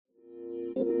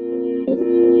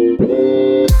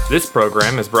This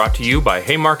program is brought to you by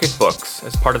Haymarket Books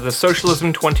as part of the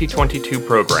Socialism 2022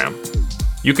 program.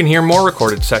 You can hear more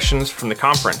recorded sessions from the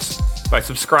conference by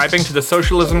subscribing to the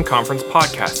Socialism Conference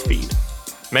podcast feed.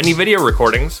 Many video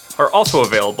recordings are also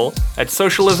available at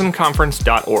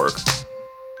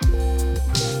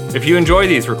socialismconference.org. If you enjoy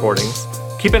these recordings,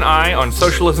 keep an eye on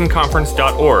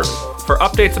socialismconference.org for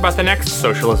updates about the next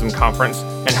Socialism Conference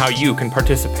and how you can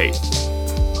participate.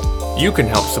 You can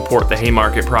help support the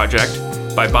Haymarket Project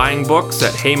by buying books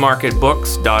at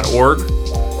haymarketbooks.org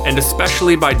and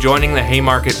especially by joining the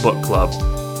Haymarket Book Club.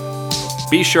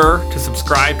 Be sure to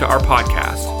subscribe to our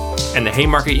podcast and the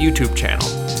Haymarket YouTube channel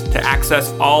to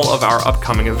access all of our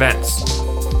upcoming events.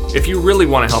 If you really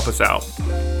want to help us out,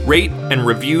 rate and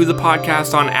review the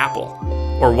podcast on Apple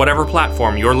or whatever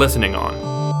platform you're listening on.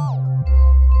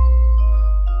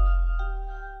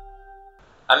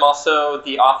 I'm also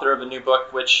the author of a new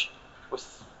book, which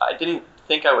I didn't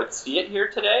think I would see it here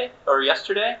today or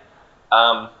yesterday,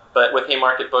 but with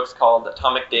Haymarket Books, called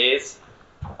Atomic Days.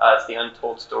 It's the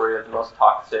untold story of the most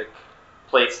toxic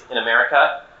place in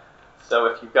America. So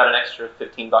if you've got an extra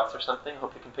 $15 or something,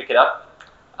 hope you can pick it up.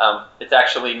 It's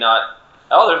actually not...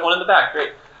 Oh, there's one in the back.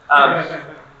 Great. I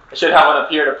should have one up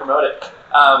here to promote it.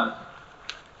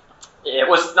 It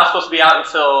was not supposed to be out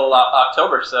until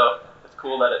October, so it's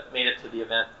cool that it made it to the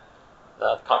event,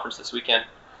 the conference this weekend.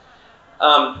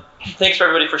 Thanks for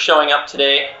everybody for showing up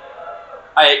today.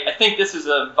 I think this is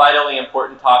a vitally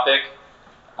important topic,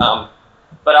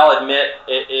 but I'll admit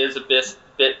it is a bit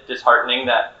disheartening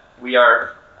that we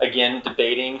are again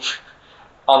debating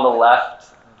on the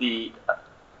left the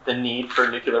need for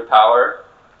nuclear power.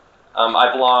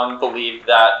 I've long believed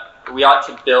that we ought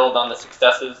to build on the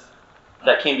successes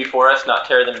that came before us, not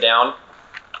tear them down.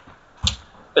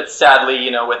 But sadly,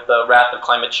 with the wrath of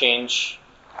climate change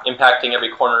impacting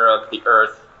every corner of the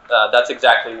earth, that's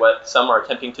exactly what some are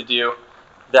attempting to do.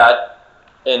 That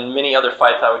in many other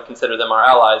fights, I would consider them our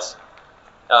allies.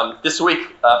 This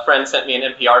week, a friend sent me an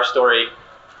NPR story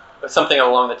with something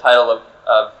along the title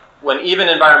of When Even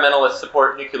Environmentalists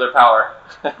Support Nuclear Power.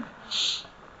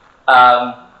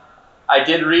 I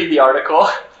did read the article.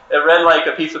 It read like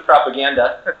a piece of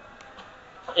propaganda.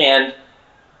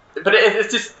 But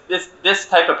it's just this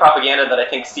type of propaganda that I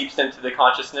think seeps into the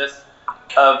consciousness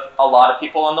of a lot of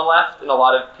people on the left and a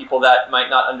lot of people that might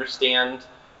not understand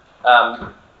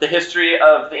the history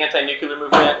of the anti-nuclear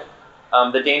movement,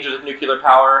 the dangers of nuclear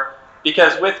power.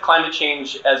 Because with climate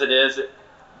change as it is,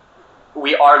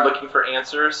 we are looking for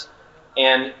answers.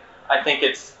 And I think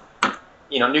it's,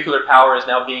 nuclear power is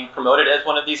now being promoted as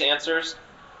one of these answers.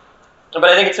 But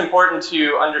I think it's important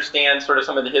to understand sort of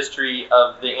some of the history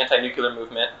of the anti-nuclear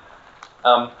movement.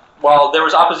 While there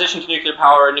was opposition to nuclear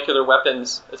power and nuclear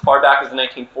weapons as far back as the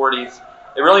 1940s,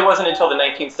 it really wasn't until the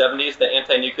 1970s that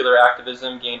anti-nuclear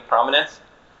activism gained prominence.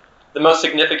 The most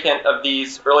significant of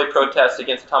these early protests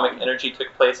against atomic energy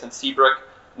took place in Seabrook,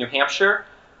 New Hampshire,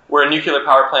 where a nuclear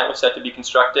power plant was set to be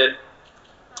constructed.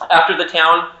 After the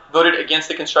town voted against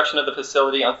the construction of the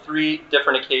facility on 3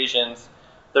 different occasions,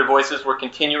 their voices were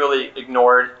continually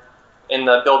ignored and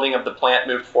the building of the plant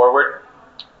moved forward.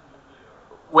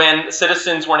 When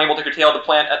citizens weren't able to curtail the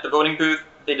plant at the voting booth,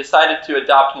 they decided to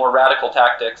adopt more radical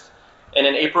tactics. And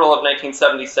in April of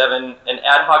 1977, an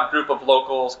ad hoc group of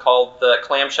locals called the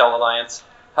Clamshell Alliance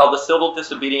held a civil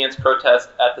disobedience protest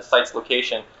at the site's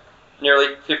location.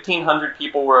 Nearly 1,500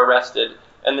 people were arrested,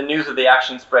 and the news of the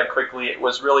action spread quickly. It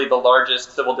was really the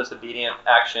largest civil disobedience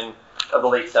action of the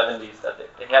late 70s. That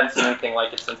they hadn't seen anything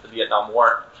like it since the Vietnam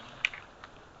War.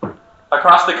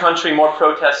 Across the country, more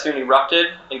protests soon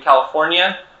erupted. In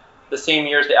California, the same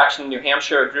year as the action in New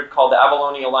Hampshire, a group called the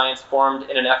Abalone Alliance formed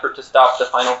in an effort to stop the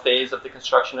final phase of the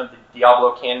construction of the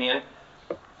Diablo Canyon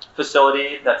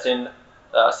facility that's in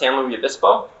San Luis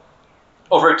Obispo.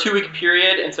 Over a 2-week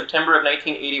period in September of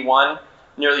 1981,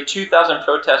 nearly 2,000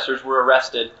 protesters were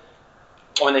arrested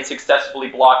when they successfully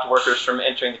blocked workers from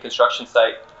entering the construction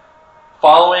site.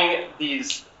 Following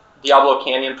these Diablo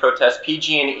Canyon protests,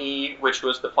 PG&E, which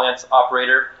was the plant's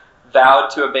operator, vowed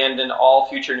to abandon all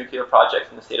future nuclear projects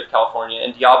in the state of California,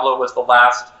 and Diablo was the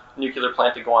last nuclear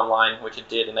plant to go online, which it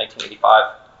did in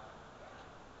 1985.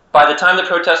 By the time the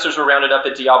protesters were rounded up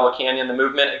at Diablo Canyon, the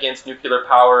movement against nuclear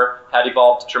power had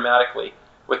evolved dramatically,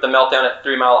 with the meltdown at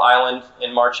 3 Mile Island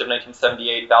in March of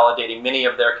 1978 validating many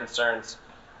of their concerns.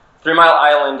 3 Mile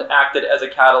Island acted as a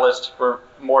catalyst for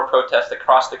more protests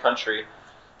across the country,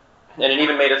 and it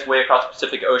even made its way across the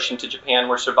Pacific Ocean to Japan,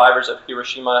 where survivors of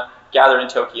Hiroshima gathered in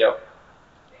Tokyo.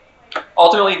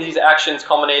 Ultimately, these actions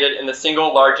culminated in the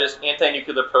single largest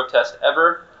anti-nuclear protest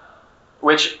ever,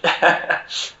 which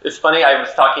is funny. I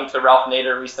was talking to Ralph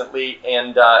Nader recently,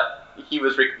 and he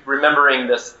was remembering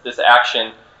this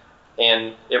action,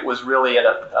 and it was really at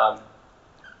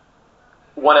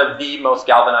one of the most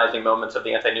galvanizing moments of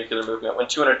the anti-nuclear movement when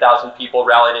 200,000 people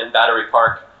rallied in Battery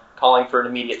Park, calling for an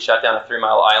immediate shutdown of 3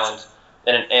 Mile Island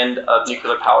and an end of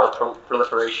nuclear power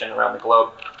proliferation around the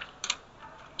globe.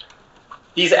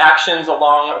 These actions,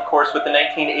 along, of course, with the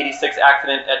 1986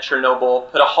 accident at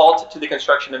Chernobyl, put a halt to the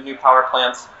construction of new power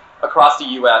plants across the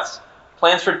U.S.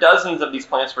 Plans for dozens of these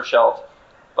plants were shelved.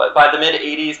 But by the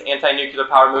mid-'80s, the anti-nuclear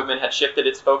power movement had shifted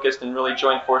its focus and really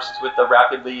joined forces with the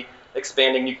rapidly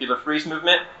expanding nuclear freeze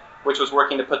movement, which was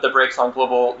working to put the brakes on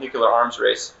global nuclear arms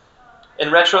race. In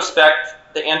retrospect,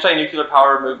 the anti-nuclear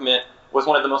power movement was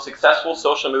one of the most successful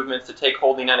social movements to take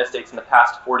hold in the United States in the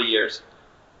past 40 years.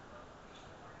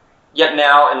 Yet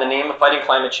now, in the name of fighting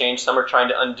climate change, some are trying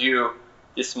to undo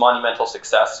this monumental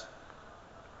success.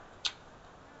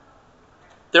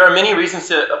 There are many reasons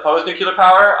to oppose nuclear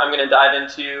power. I'm going to dive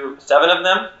into 7 of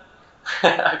them.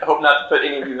 I hope not to put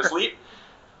any of you to sleep.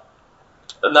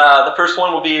 The first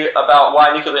one will be about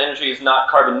why nuclear energy is not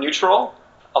carbon neutral.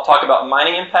 I'll talk about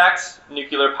mining impacts,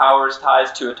 nuclear power's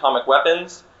ties to atomic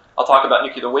weapons. I'll talk about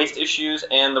nuclear waste issues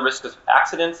and the risk of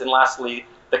accidents. And lastly,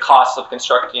 the costs of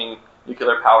constructing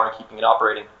nuclear power and keeping it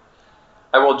operating.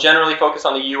 I will generally focus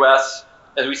on the U.S.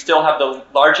 as we still have the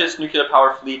largest nuclear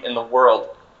power fleet in the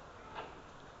world.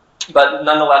 But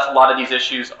nonetheless, a lot of these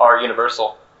issues are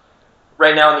universal.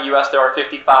 Right now in the U.S., there are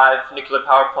 55 nuclear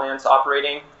power plants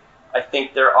operating. I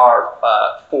think there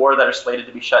are 4 that are slated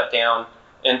to be shut down.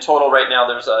 In total, right now,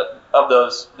 there's of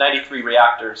those, 93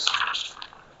 reactors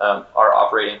are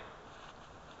operating.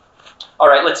 All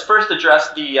right, let's first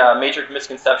address the major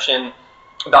misconception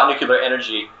about nuclear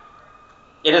energy.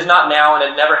 It is not now, and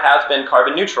it never has been,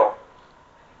 carbon neutral.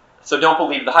 So don't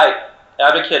believe the hype.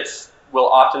 Advocates will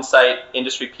often cite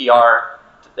industry PR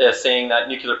saying that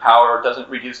nuclear power doesn't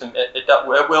reduce,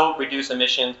 it will reduce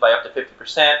emissions by up to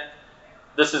 50%.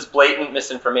 This is blatant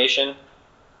misinformation.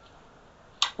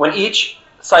 When each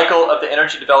cycle of the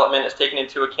energy development is taken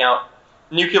into account,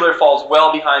 nuclear falls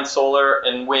well behind solar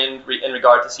and wind in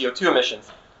regard to CO2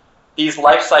 emissions. These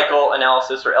life cycle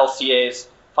analysis, or LCAs,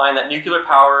 find that nuclear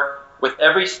power, with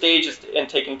every stage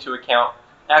taken into account,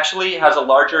 actually has a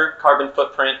larger carbon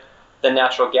footprint than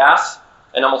natural gas,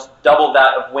 and almost double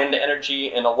that of wind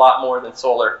energy and a lot more than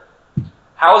solar.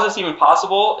 How is this even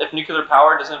possible if nuclear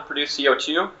power doesn't produce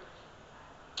CO2?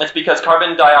 It's because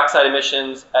carbon dioxide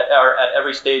emissions are at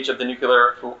every stage of the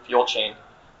nuclear fuel chain,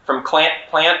 from plant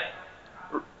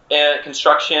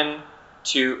construction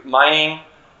to mining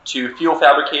to fuel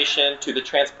fabrication to the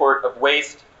transport of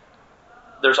waste.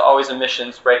 There's always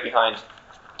emissions right behind.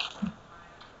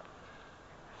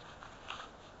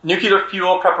 Nuclear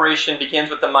fuel preparation begins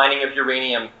with the mining of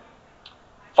uranium,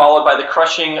 followed by the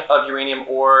crushing of uranium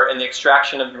ore and the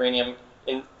extraction of uranium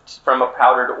from a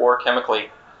powdered ore chemically.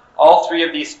 All 3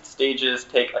 of these stages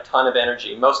take a ton of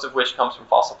energy, most of which comes from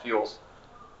fossil fuels.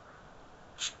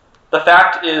 The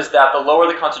fact is that the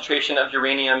lower the concentration of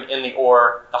uranium in the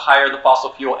ore, the higher the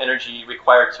fossil fuel energy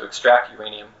required to extract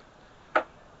uranium.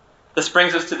 This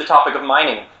brings us to the topic of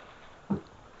mining.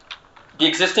 The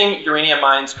existing uranium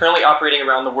mines currently operating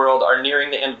around the world are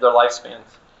nearing the end of their lifespans.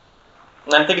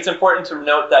 And I think it's important to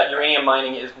note that uranium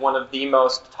mining is one of the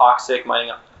most toxic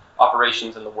mining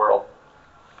operations in the world.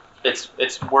 It's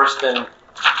worse than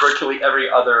virtually every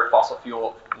other fossil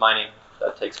fuel mining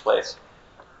that takes place.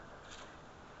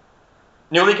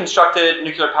 Newly constructed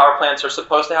nuclear power plants are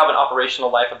supposed to have an operational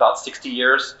life of about 60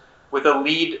 years, with a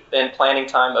lead and planning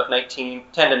time of 10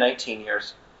 to 19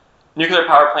 years. Nuclear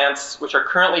power plants, which are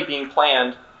currently being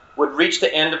planned, would reach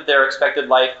the end of their expected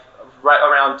life right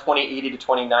around 2080 to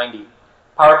 2090.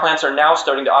 Power plants are now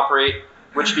starting to operate,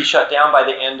 which should be shut down by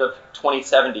the end of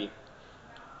 2070.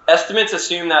 Estimates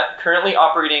assume that currently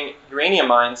operating uranium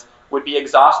mines would be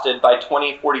exhausted by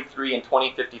 2043 and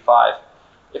 2055.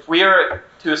 If we are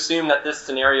to assume that this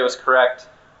scenario is correct,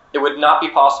 it would not be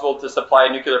possible to supply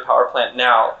a nuclear power plant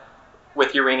now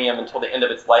with uranium until the end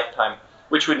of its lifetime,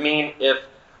 which would mean if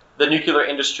the nuclear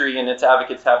industry and its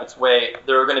advocates have its way,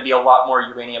 there are going to be a lot more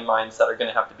uranium mines that are going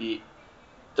to have to be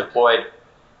deployed.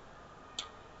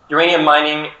 Uranium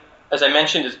mining, as I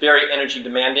mentioned, is very energy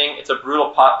demanding. It's a brutal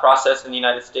process in the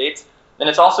United States, and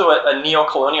it's also a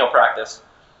neo-colonial practice.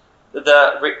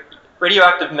 The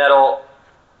radioactive metal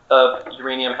of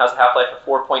uranium has a half-life of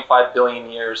 4.5 billion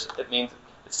years. It means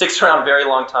it sticks around a very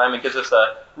long time. It gives us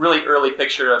a really early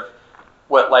picture of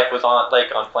what life was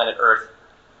like on planet Earth.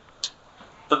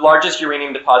 The largest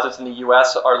uranium deposits in the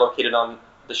U.S. are located on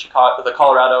the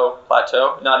Colorado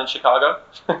Plateau, not in Chicago.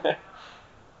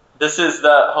 This is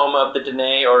the home of the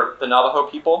Dene, or the Navajo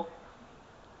people.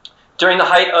 During the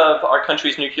height of our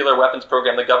country's nuclear weapons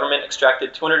program, the government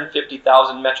extracted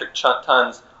 250,000 metric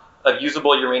tons of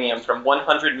usable uranium from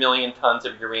 100 million tons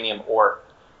of uranium ore.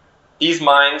 These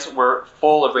mines were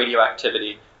full of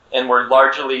radioactivity and were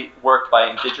largely worked by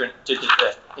indigenous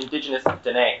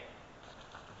Dene.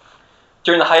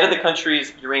 During the height of the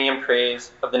country's uranium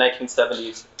craze of the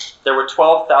 1970s, there were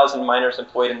 12,000 miners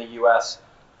employed in the U.S.,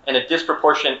 and a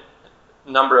disproportionate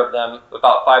number of them,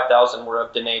 about 5,000, were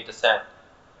of Dene descent.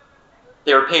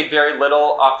 They were paid very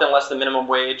little, often less than minimum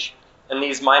wage, and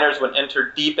these miners would enter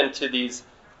deep into these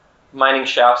mining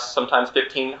shafts, sometimes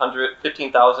 1,500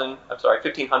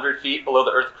 feet below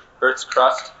the Earth's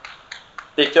crust.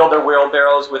 They filled their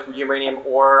wheelbarrows with uranium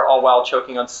ore, all while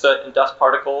choking on soot and dust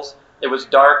particles. It was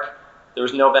dark. There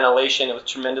was no ventilation. It was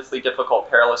tremendously difficult,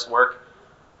 perilous work.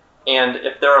 And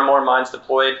if there are more mines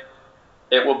deployed,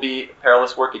 it will be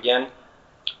perilous work again.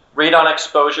 Radon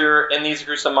exposure in these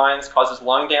gruesome mines causes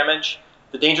lung damage,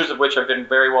 the dangers of which have been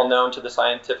very well known to the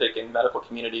scientific and medical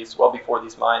communities well before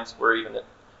these mines were even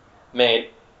made.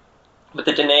 But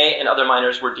the Dene and other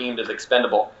miners were deemed as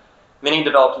expendable. Many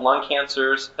developed lung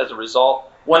cancers as a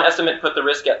result. One estimate put the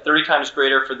risk at 30 times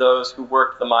greater for those who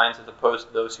worked the mines as opposed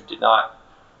to those who did not.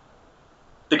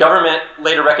 The government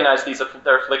later recognized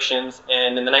their afflictions,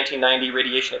 and in the 1990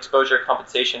 Radiation Exposure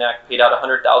Compensation Act paid out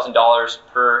 $100,000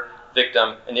 per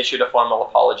victim and issued a formal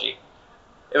apology.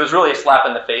 It was really a slap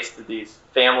in the face to these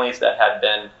families that had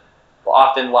been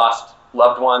often lost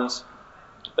loved ones,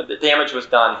 but the damage was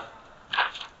done.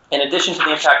 In addition to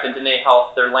the impact on Dene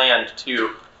health, their land,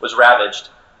 too, was ravaged.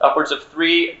 Upwards of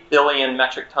 3 billion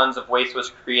metric tons of waste was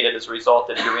created as a result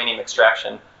of uranium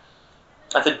extraction.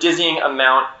 That's a dizzying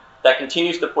amount that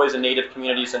continues to poison native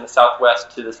communities in the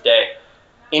Southwest to this day.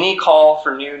 Any call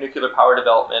for new nuclear power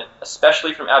development,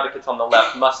 especially from advocates on the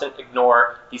left, mustn't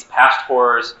ignore these past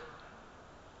horrors.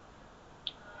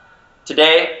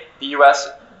 Today, the U.S.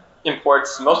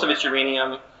 imports most of its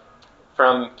uranium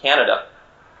from Canada.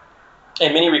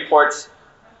 And many reports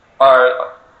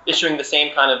are issuing the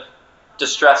same kind of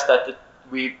distress that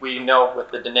we know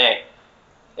with the Dene.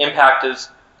 Impact is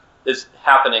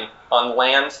happening on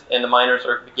lands, and the miners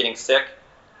are getting sick.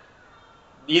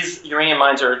 These uranium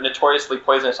mines are notoriously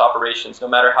poisonous operations, no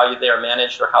matter how they are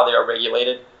managed or how they are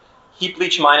regulated. Heap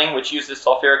leach mining, which uses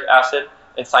sulfuric acid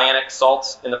and cyanic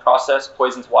salts in the process,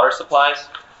 poisons water supplies.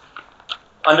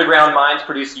 Underground mines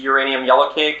produce uranium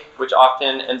yellowcake, which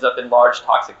often ends up in large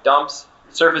toxic dumps.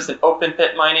 Surface and open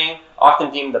pit mining,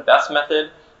 often deemed the best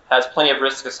method, has plenty of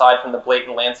risks aside from the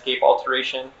blatant landscape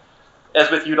alteration.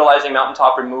 As with utilizing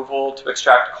mountaintop removal to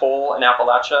extract coal in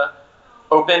Appalachia,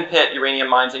 open pit uranium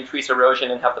mines increase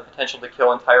erosion and have the potential to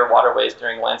kill entire waterways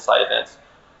during landslide events.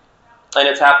 And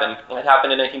it's happened. It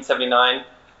happened in 1979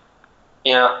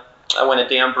 when a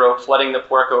dam broke, flooding the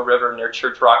Puerco River near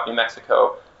Church Rock, New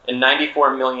Mexico, and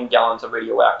 94 million gallons of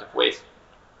radioactive waste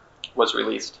was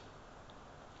released.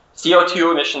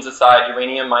 CO2 emissions aside,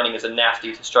 uranium mining is a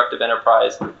nasty, destructive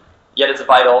enterprise, yet it's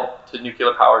vital to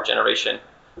nuclear power generation.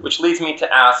 Which leads me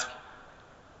to ask,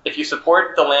 if you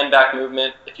support the land back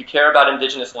movement, if you care about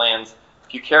indigenous lands,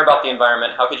 if you care about the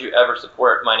environment, how could you ever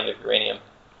support mining of uranium?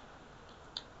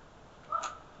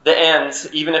 The ends,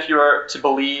 even if you are to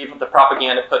believe the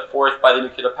propaganda put forth by the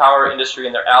nuclear power industry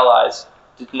and their allies,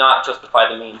 did not justify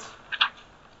the means.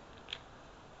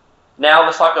 Now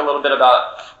let's talk a little bit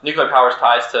about nuclear power's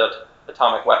ties to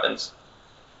atomic weapons.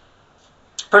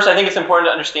 First, I think it's important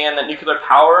to understand that nuclear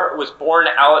power was born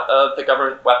out of the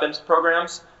government weapons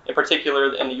programs, in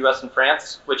particular in the US and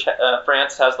France, which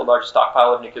France has the largest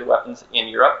stockpile of nuclear weapons in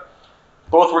Europe.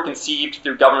 Both were conceived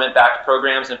through government-backed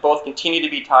programs, and both continue to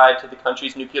be tied to the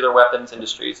country's nuclear weapons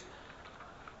industries.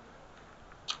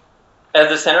 As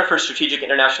the Center for Strategic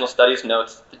International Studies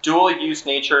notes, the dual-use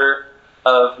nature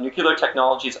of nuclear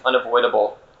technology is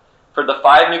unavoidable. For the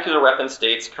 5 nuclear weapon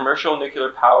states, commercial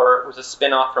nuclear power was a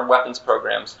spin-off from weapons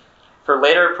programs. For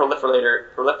later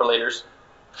proliferators,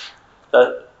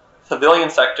 the civilian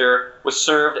sector was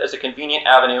served as a convenient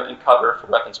avenue and cover for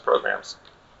weapons programs.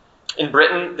 In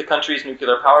Britain, the country's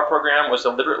nuclear power program was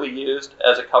deliberately used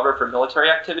as a cover for military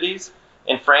activities.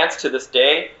 In France, to this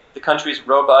day, the country's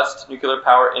robust nuclear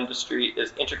power industry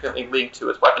is intricately linked to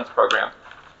its weapons program.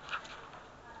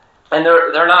 And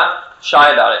they're not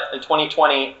shy about it. In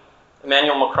 2020,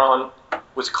 Emmanuel Macron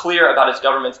was clear about his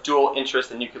government's dual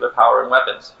interest in nuclear power and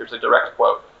weapons. Here's a direct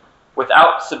quote.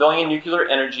 "Without civilian nuclear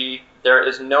energy, there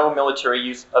is no military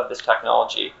use of this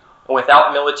technology. And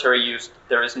without military use,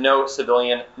 there is no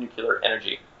civilian nuclear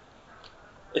energy."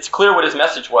 It's clear what his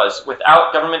message was.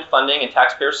 Without government funding and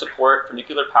taxpayer support for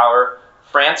nuclear power,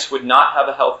 France would not have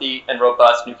a healthy and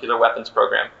robust nuclear weapons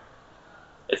program.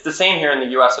 It's the same here in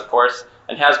the US, of course,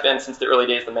 and has been since the early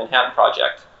days of the Manhattan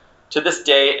Project. To this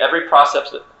day, every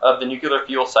process of the nuclear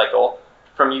fuel cycle,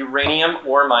 from uranium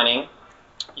ore mining,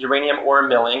 uranium ore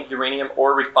milling, uranium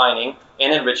ore refining,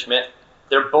 and enrichment,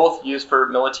 they're both used for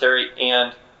military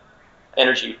and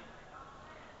energy,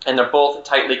 and they're both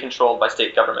tightly controlled by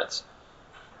state governments.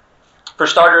 For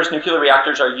starters, nuclear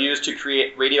reactors are used to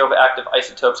create radioactive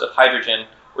isotopes of hydrogen,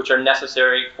 which are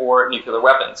necessary for nuclear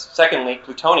weapons. Secondly,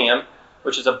 plutonium,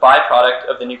 which is a byproduct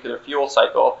of the nuclear fuel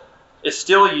cycle, is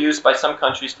still used by some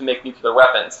countries to make nuclear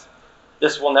weapons.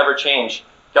 This will never change.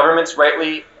 Governments,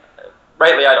 rightly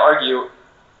I'd argue,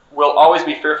 will always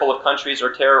be fearful of countries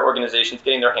or terror organizations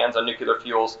getting their hands on nuclear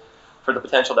fuels for the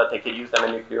potential that they could use them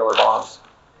in nuclear bombs.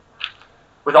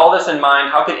 With all this in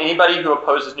mind, how can anybody who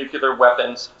opposes nuclear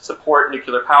weapons support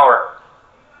nuclear power?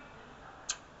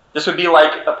 This would be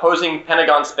like opposing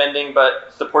Pentagon spending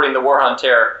but supporting the war on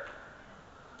terror.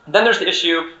 Then there's the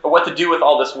issue of what to do with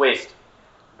all this waste.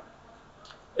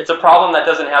 It's a problem that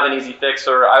doesn't have an easy fix,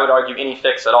 or I would argue any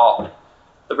fix at all.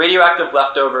 The radioactive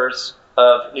leftovers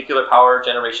of nuclear power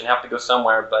generation have to go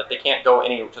somewhere, but they can't go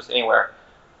just anywhere.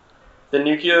 The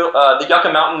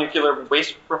Yucca Mountain Nuclear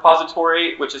Waste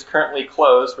Repository, which is currently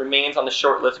closed, remains on the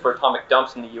short list for atomic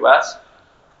dumps in the US,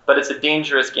 but it's a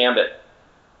dangerous gambit.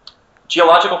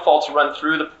 Geological faults run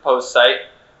through the proposed site,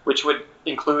 which would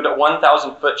include a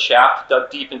 1,000-foot shaft dug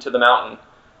deep into the mountain.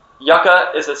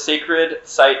 Yucca is a sacred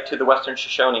site to the Western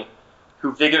Shoshone,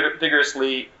 who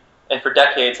vigorously and for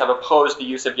decades have opposed the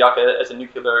use of Yucca as a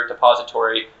nuclear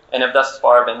depository and have thus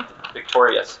far been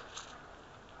victorious.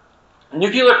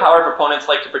 Nuclear power proponents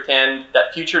like to pretend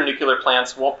that future nuclear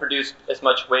plants won't produce as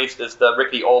much waste as the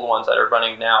rickety old ones that are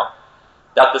running now,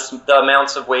 that the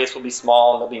amounts of waste will be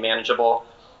small and they'll be manageable.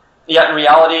 Yet in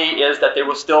reality is that they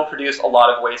will still produce a lot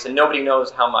of waste, and nobody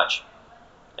knows how much.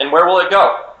 And where will it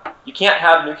go? You can't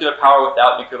have nuclear power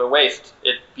without nuclear waste.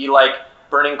 It'd be like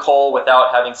burning coal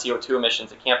without having CO2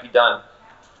 emissions. It can't be done.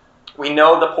 We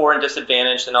know the poor and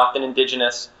disadvantaged, and often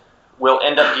indigenous, will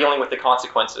end up dealing with the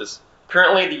consequences.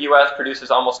 Currently, the U.S.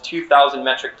 produces almost 2,000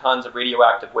 metric tons of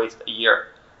radioactive waste a year,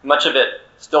 much of it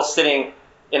still sitting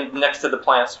next to the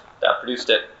plants that produced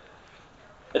it.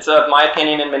 It's of my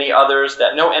opinion and many others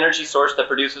that no energy source that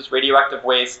produces radioactive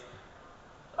waste,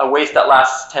 a waste that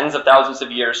lasts tens of thousands of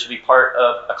years, should be part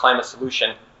of a climate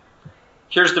solution.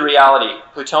 Here's the reality.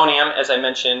 Plutonium, as I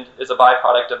mentioned, is a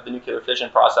byproduct of the nuclear fission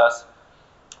process.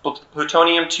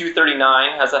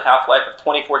 Plutonium-239 has a half-life of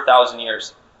 24,000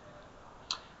 years.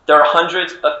 There are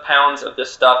hundreds of pounds of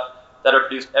this stuff that are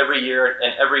produced every year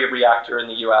in every reactor in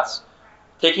the US.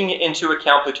 Taking into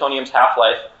account plutonium's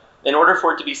half-life, in order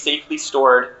for it to be safely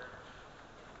stored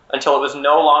until it was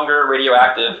no longer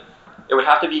radioactive, it would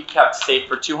have to be kept safe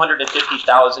for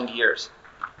 250,000 years.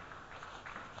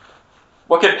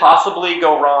 What could possibly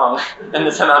go wrong in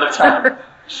this amount of time?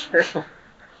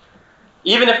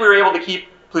 Even if we were able to keep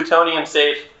plutonium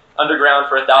safe underground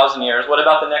for 1,000 years, what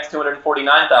about the next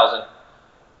 249,000?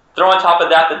 Throw on top of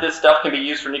that this stuff can be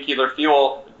used for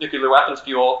nuclear weapons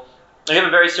fuel, and you have a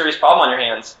very serious problem on your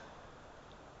hands.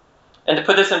 And to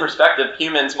put this in perspective,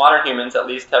 humans, modern humans at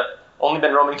least, have only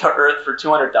been roaming to Earth for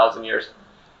 200,000 years.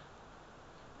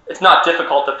 It's not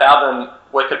difficult to fathom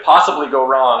what could possibly go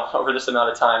wrong over this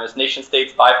amount of time as nation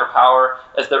states vie for power,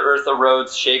 as the Earth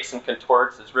erodes, shakes, and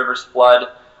contorts, as rivers flood,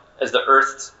 as the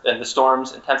Earth and the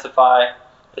storms intensify.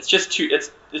 It's just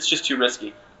too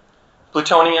risky.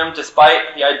 Plutonium,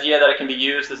 despite the idea that it can be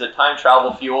used as a time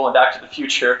travel fuel in Back to the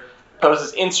Future,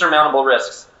 poses insurmountable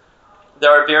risks.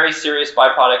 There are very serious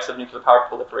byproducts of nuclear power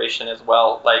proliferation as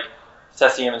well, like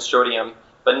cesium and strontium,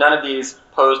 but none of these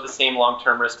pose the same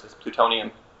long-term risks as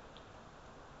plutonium.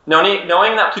 Knowing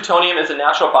that plutonium is a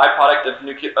natural byproduct of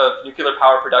nuclear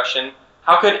power production,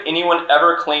 how could anyone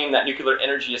ever claim that nuclear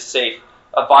energy is safe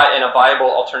and a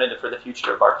viable alternative for the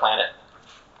future of our planet?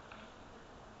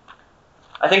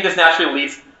 I think this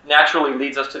naturally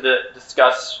leads us to the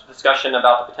discussion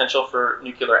about the potential for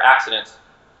nuclear accidents.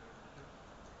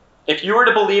 If you were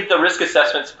to believe the risk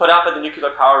assessments put out by the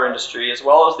nuclear power industry, as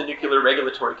well as the Nuclear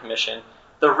Regulatory Commission,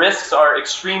 the risks are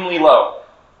extremely low.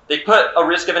 They put a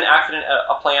risk of an accident at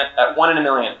a plant at 1 in a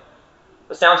million.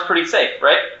 That sounds pretty safe,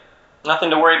 right?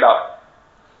 Nothing to worry about.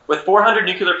 With 400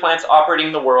 nuclear plants operating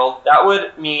in the world, that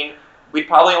would mean we'd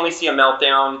probably only see a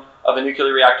meltdown of a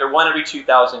nuclear reactor 1 every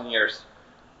 2,000 years.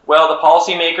 Well, the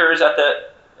policymakers at the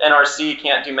NRC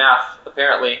can't do math,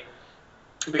 apparently,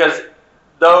 because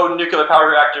though nuclear power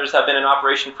reactors have been in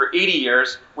operation for 80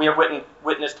 years, we have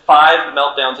witnessed 5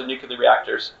 meltdowns of nuclear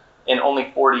reactors in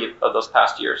only 40 of those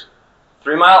past years.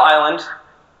 3 Mile Island,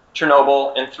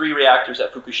 Chernobyl, and 3 reactors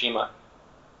at Fukushima.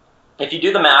 If you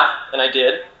do the math, and I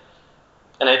did,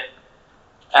 and I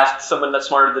asked someone that's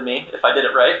smarter than me if I did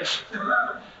it right,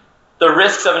 the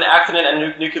risks of an accident at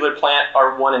a nuclear plant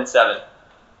are 1 in 7.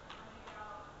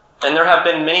 And there have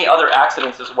been many other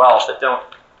accidents as well that don't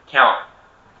count.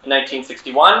 In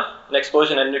 1961, an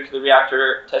explosion at a nuclear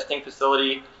reactor testing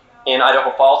facility in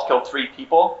Idaho Falls killed 3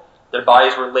 people. Their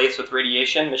bodies were laced with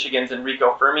radiation. Michigan's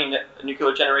Enrico Fermi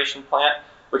nuclear generation plant,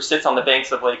 which sits on the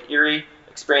banks of Lake Erie,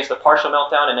 experienced a partial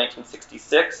meltdown in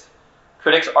 1966.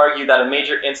 Critics argue that a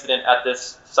major incident at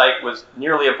this site was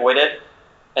nearly avoided,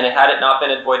 and had it not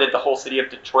been avoided, the whole city of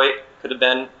Detroit could have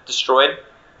been destroyed.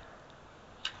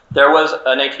 There was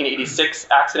a 1986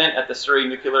 accident at the Surrey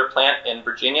nuclear plant in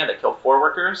Virginia that killed 4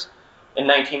 workers. In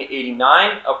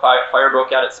 1989, a fire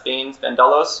broke out at Spain's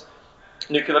Vandellos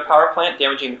nuclear power plant,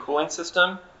 damaging the cooling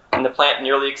system, and the plant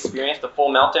nearly experienced a full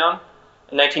meltdown.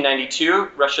 In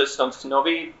 1992, Russia's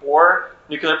Sosnovyy Bor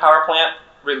nuclear power plant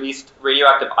released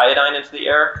radioactive iodine into the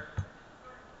air.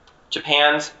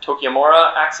 Japan's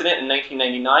Tokimura accident in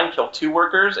 1999 killed 2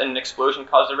 workers, and an explosion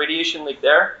caused a radiation leak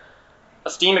there. A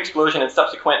steam explosion and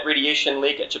subsequent radiation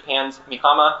leak at Japan's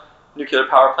Mihama nuclear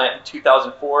power plant in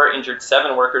 2004 injured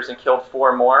 7 workers and killed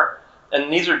 4 more.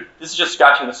 And this is just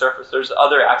scratching the surface. There's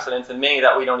other accidents, and many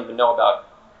that we don't even know about.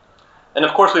 And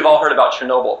of course, we've all heard about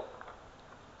Chernobyl.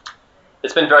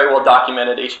 It's been very well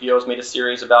documented. HBO's made a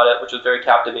series about it, which was very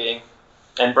captivating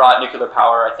and brought nuclear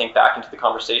power, I think, back into the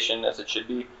conversation as it should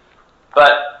be.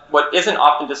 But what isn't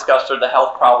often discussed are the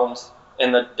health problems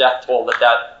and the death toll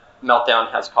that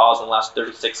meltdown has caused in the last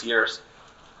 36 years.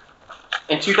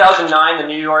 In 2009, the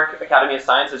New York Academy of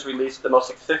Sciences released the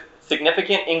most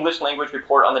significant English language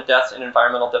report on the deaths and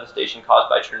environmental devastation caused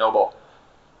by Chernobyl.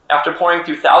 After pouring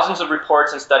through thousands of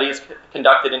reports and studies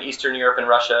conducted in Eastern Europe and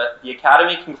Russia, the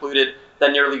Academy concluded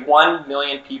that nearly 1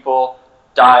 million people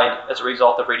died as a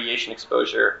result of radiation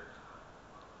exposure.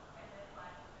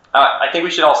 I think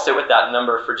we should all sit with that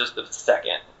number for just a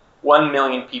second. 1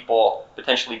 million people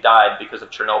potentially died because of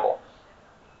Chernobyl.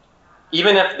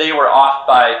 Even if they were off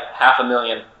by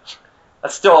 500,000,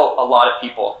 that's still a lot of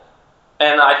people.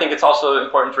 And I think it's also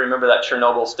important to remember that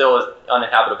Chernobyl still is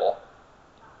uninhabitable.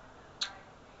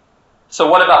 So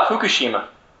what about Fukushima,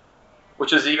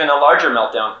 which is even a larger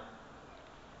meltdown?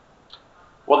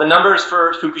 Well, the numbers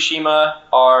for Fukushima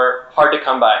are hard to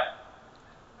come by.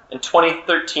 In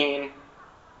 2013,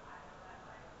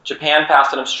 Japan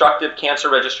passed an obstructive cancer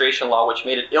registration law which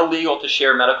made it illegal to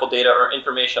share medical data or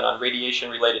information on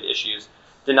radiation-related issues,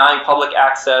 denying public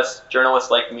access,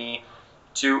 journalists like me,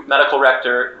 to medical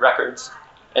records,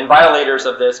 and violators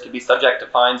of this could be subject to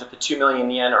fines up to 2 million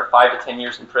yen or 5 to 10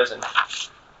 years in prison.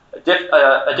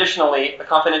 Additionally, a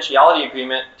confidentiality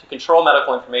agreement to control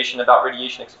medical information about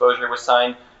radiation exposure was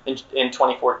signed in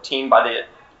 2014 by the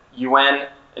UN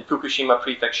in Fukushima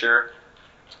Prefecture.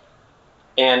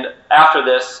 And after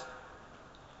this,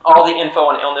 all the info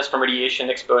on illness from radiation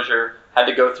exposure had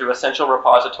to go through a central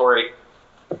repository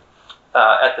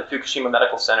at the Fukushima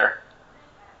Medical Center.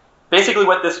 Basically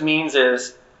what this means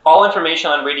is all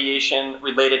information on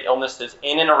radiation-related illnesses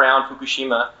in and around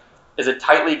Fukushima is a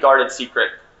tightly guarded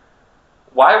secret.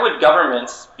 Why would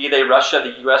governments, be they Russia,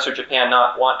 the US, or Japan,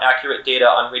 not want accurate data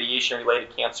on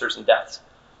radiation-related cancers and deaths?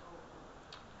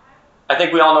 I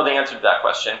think we all know the answer to that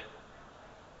question.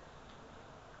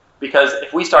 Because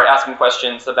if we start asking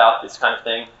questions about this kind of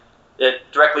thing, it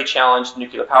directly challenged the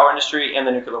nuclear power industry and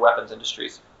the nuclear weapons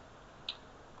industries.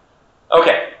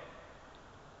 Okay.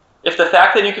 If the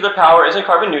fact that nuclear power isn't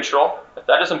carbon neutral, if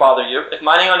that doesn't bother you, if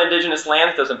mining on indigenous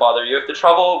lands doesn't bother you, if the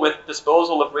trouble with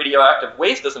disposal of radioactive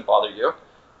waste doesn't bother you,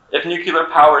 if nuclear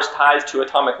power's ties to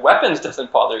atomic weapons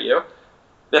doesn't bother you,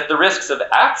 if the risks of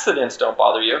accidents don't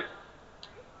bother you,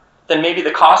 then maybe the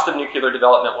cost of nuclear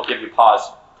development will give you pause.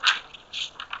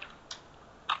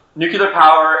 Nuclear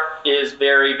power is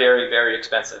very, very, very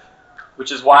expensive,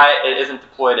 which is why it isn't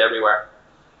deployed everywhere.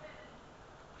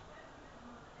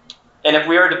 And if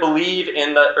we are to believe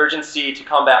in the urgency to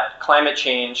combat climate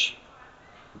change,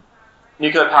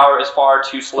 nuclear power is far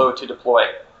too slow to deploy.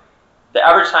 The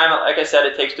average time, like I said,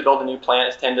 it takes to build a new plant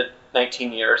is 10 to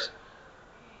 19 years.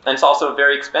 And it's also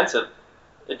very expensive.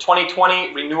 In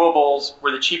 2020, renewables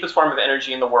were the cheapest form of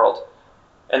energy in the world.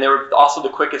 And they were also the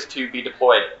quickest to be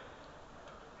deployed.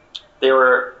 They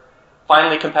were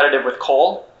finally competitive with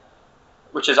coal,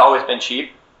 which has always been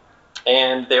cheap.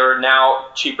 And they are now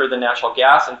cheaper than natural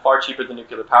gas and far cheaper than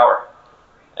nuclear power.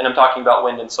 And I'm talking about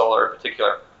wind and solar in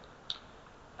particular.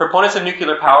 Proponents of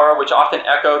nuclear power, which often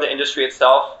echo the industry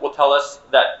itself, will tell us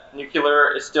that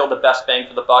nuclear is still the best bang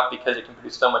for the buck because it can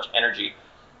produce so much energy.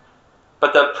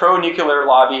 But the pro-nuclear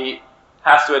lobby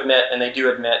has to admit, and they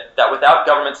do admit, that without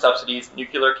government subsidies,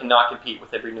 nuclear cannot compete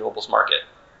with the renewables market.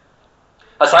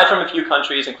 Aside from a few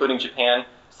countries, including Japan,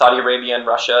 Saudi Arabia, and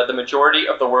Russia, the majority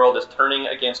of the world is turning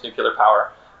against nuclear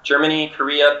power. Germany,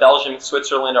 Korea, Belgium,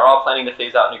 Switzerland are all planning to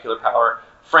phase out nuclear power.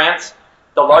 France,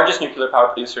 the largest nuclear power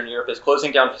producer in Europe, is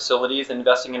closing down facilities and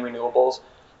investing in renewables.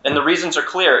 And the reasons are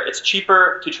clear. It's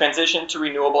cheaper to transition to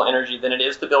renewable energy than it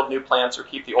is to build new plants or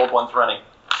keep the old ones running.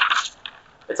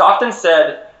 It's often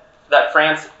said that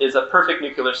France is a perfect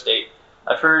nuclear state.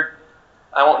 I've heard,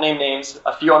 I won't name names,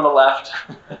 a few on the left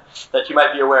that you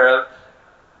might be aware of,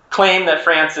 claim that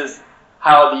France is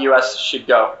how the US should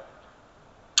go.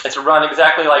 It's run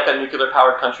exactly like a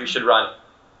nuclear-powered country should run.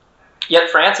 Yet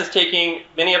France is taking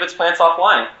many of its plants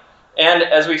offline. And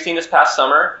as we've seen this past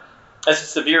summer, as a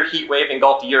severe heat wave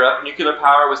engulfed Europe, nuclear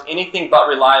power was anything but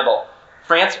reliable.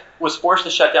 France was forced to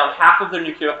shut down half of their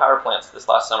nuclear power plants this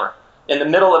last summer in the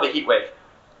middle of a heat wave.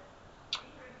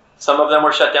 Some of them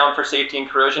were shut down for safety and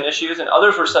corrosion issues, and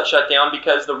others were shut down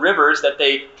because the rivers that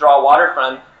they draw water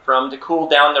from to cool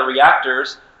down the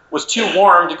reactors was too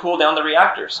warm to cool down the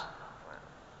reactors.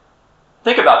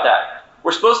 Think about that.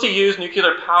 We're supposed to use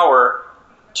nuclear power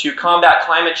to combat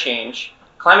climate change.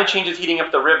 Climate change is heating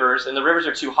up the rivers, and the rivers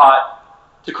are too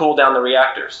hot to cool down the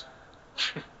reactors.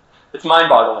 It's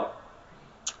mind-boggling.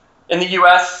 In the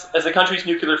US, as the country's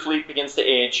nuclear fleet begins to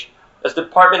age, as the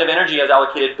Department of Energy has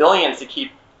allocated billions to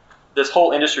keep this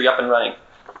whole industry up and running,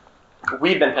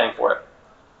 we've been paying for it.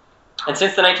 And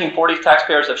since the 1940s,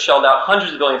 taxpayers have shelled out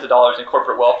hundreds of billions of dollars in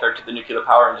corporate welfare to the nuclear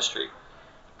power industry.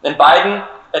 And Biden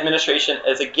administration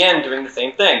is again doing the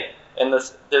same thing. And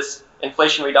this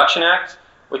Inflation Reduction Act,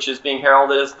 which is being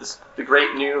heralded as the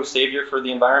great new savior for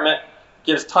the environment,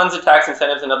 gives tons of tax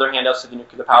incentives and other handouts to the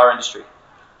nuclear power industry.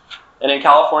 And in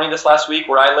California this last week,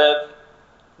 where I live,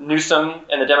 Newsom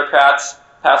and the Democrats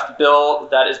passed a bill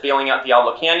that is bailing out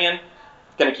Diablo Canyon.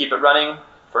 It's going to keep it running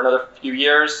for another few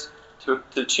years to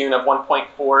the tune of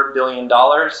 $1.4 billion.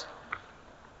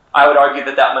 I would argue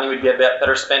that that money would be a bit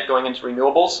better spent going into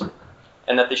renewables,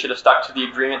 and that they should have stuck to the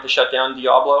agreement to shut down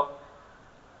Diablo,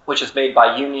 which is made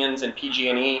by unions and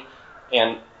PG&E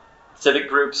and civic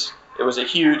groups. It was a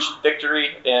huge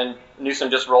victory, and Newsom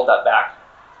just rolled that back,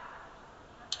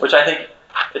 which I think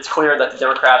it's clear that the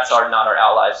Democrats are not our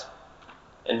allies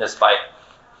in this fight,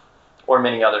 or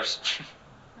many others.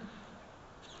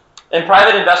 And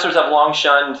private investors have long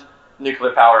shunned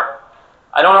nuclear power.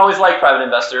 I don't always like private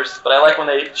investors, but I like when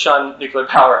they shun nuclear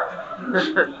power.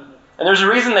 And there's a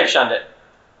reason they've shunned it.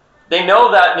 They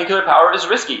know that nuclear power is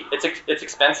risky. It's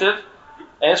expensive,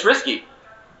 and it's risky.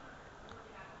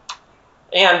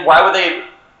 And why would they,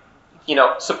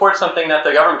 support something that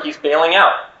the government keeps bailing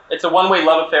out? It's a one-way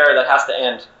love affair that has to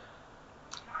end.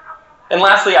 And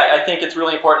lastly, I think it's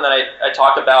really important that I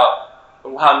talk about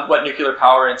what nuclear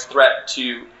power and its threat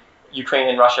to Ukraine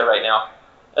and Russia right now.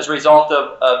 As a result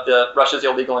of Russia's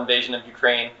illegal invasion of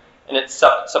Ukraine and its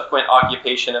subsequent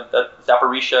occupation of the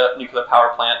Zaporizhzhia nuclear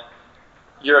power plant,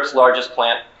 Europe's largest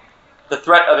plant, the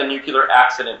threat of a nuclear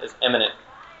accident is imminent.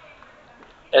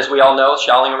 As we all know,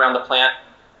 shelling around the plant,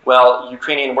 while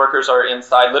Ukrainian workers are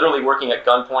inside, literally working at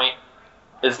gunpoint,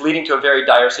 is leading to a very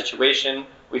dire situation.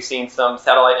 We've seen some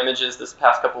satellite images this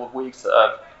past couple of weeks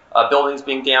of buildings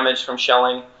being damaged from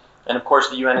shelling. And of course,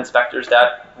 the UN inspectors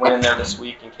that went in there this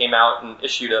week and came out and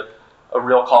issued a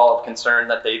real call of concern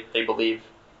that they believe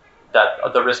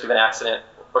that the risk of an accident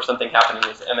or something happening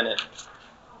is imminent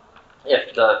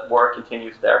if the war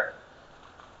continues there.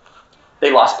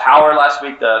 They lost power last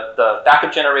week. The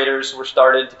backup generators were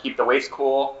started to keep the waste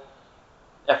cool.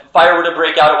 If a fire were to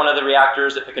break out at one of the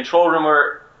reactors, if the control room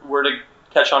were to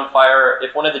catch on fire,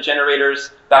 if one of the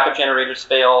backup generators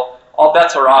fail, all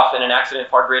bets are off and an accident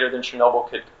far greater than Chernobyl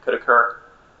could occur.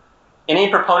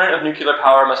 Any proponent of nuclear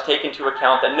power must take into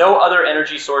account that no other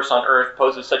energy source on Earth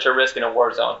poses such a risk in a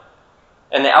war zone.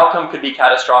 And the outcome could be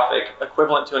catastrophic,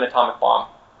 equivalent to an atomic bomb.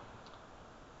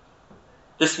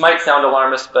 This might sound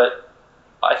alarmist, but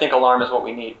I think alarm is what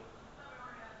we need.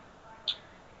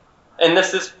 And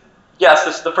this is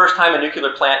the first time a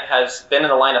nuclear plant has been in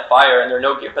the line of fire,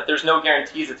 but there's no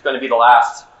guarantees it's going to be the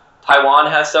last. Taiwan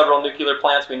has several nuclear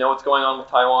plants. We know what's going on with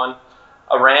Taiwan.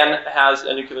 Iran has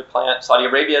a nuclear plant. Saudi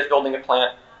Arabia is building a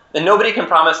plant. And nobody can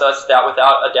promise us that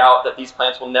without a doubt that these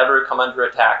plants will never come under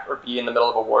attack or be in the middle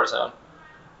of a war zone.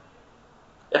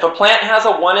 If a plant has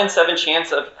a 1 in 7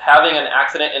 chance of having an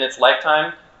accident in its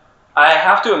lifetime, I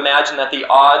have to imagine that the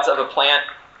odds of a plant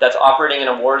that's operating in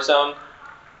a war zone,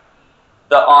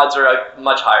 the odds are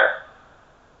much higher.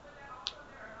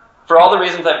 For all the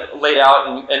reasons I've laid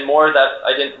out and more that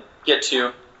I didn't get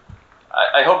to,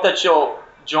 I hope that you'll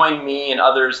join me and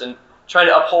others in trying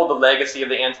to uphold the legacy of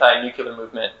the anti-nuclear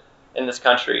movement in this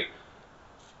country.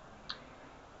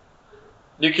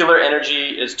 Nuclear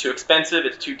energy is too expensive,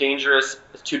 it's too dangerous,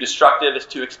 it's too destructive, it's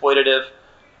too exploitative.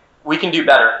 We can do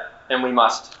better, and we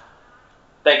must.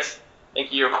 Thanks.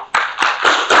 Thank you.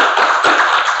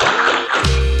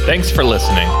 Thanks for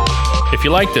listening. If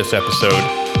you like this episode,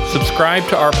 subscribe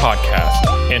to our podcast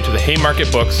and to the Haymarket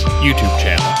Books YouTube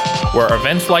channel, where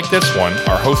events like this one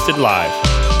are hosted live.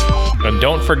 And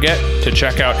don't forget to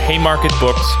check out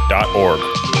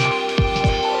haymarketbooks.org.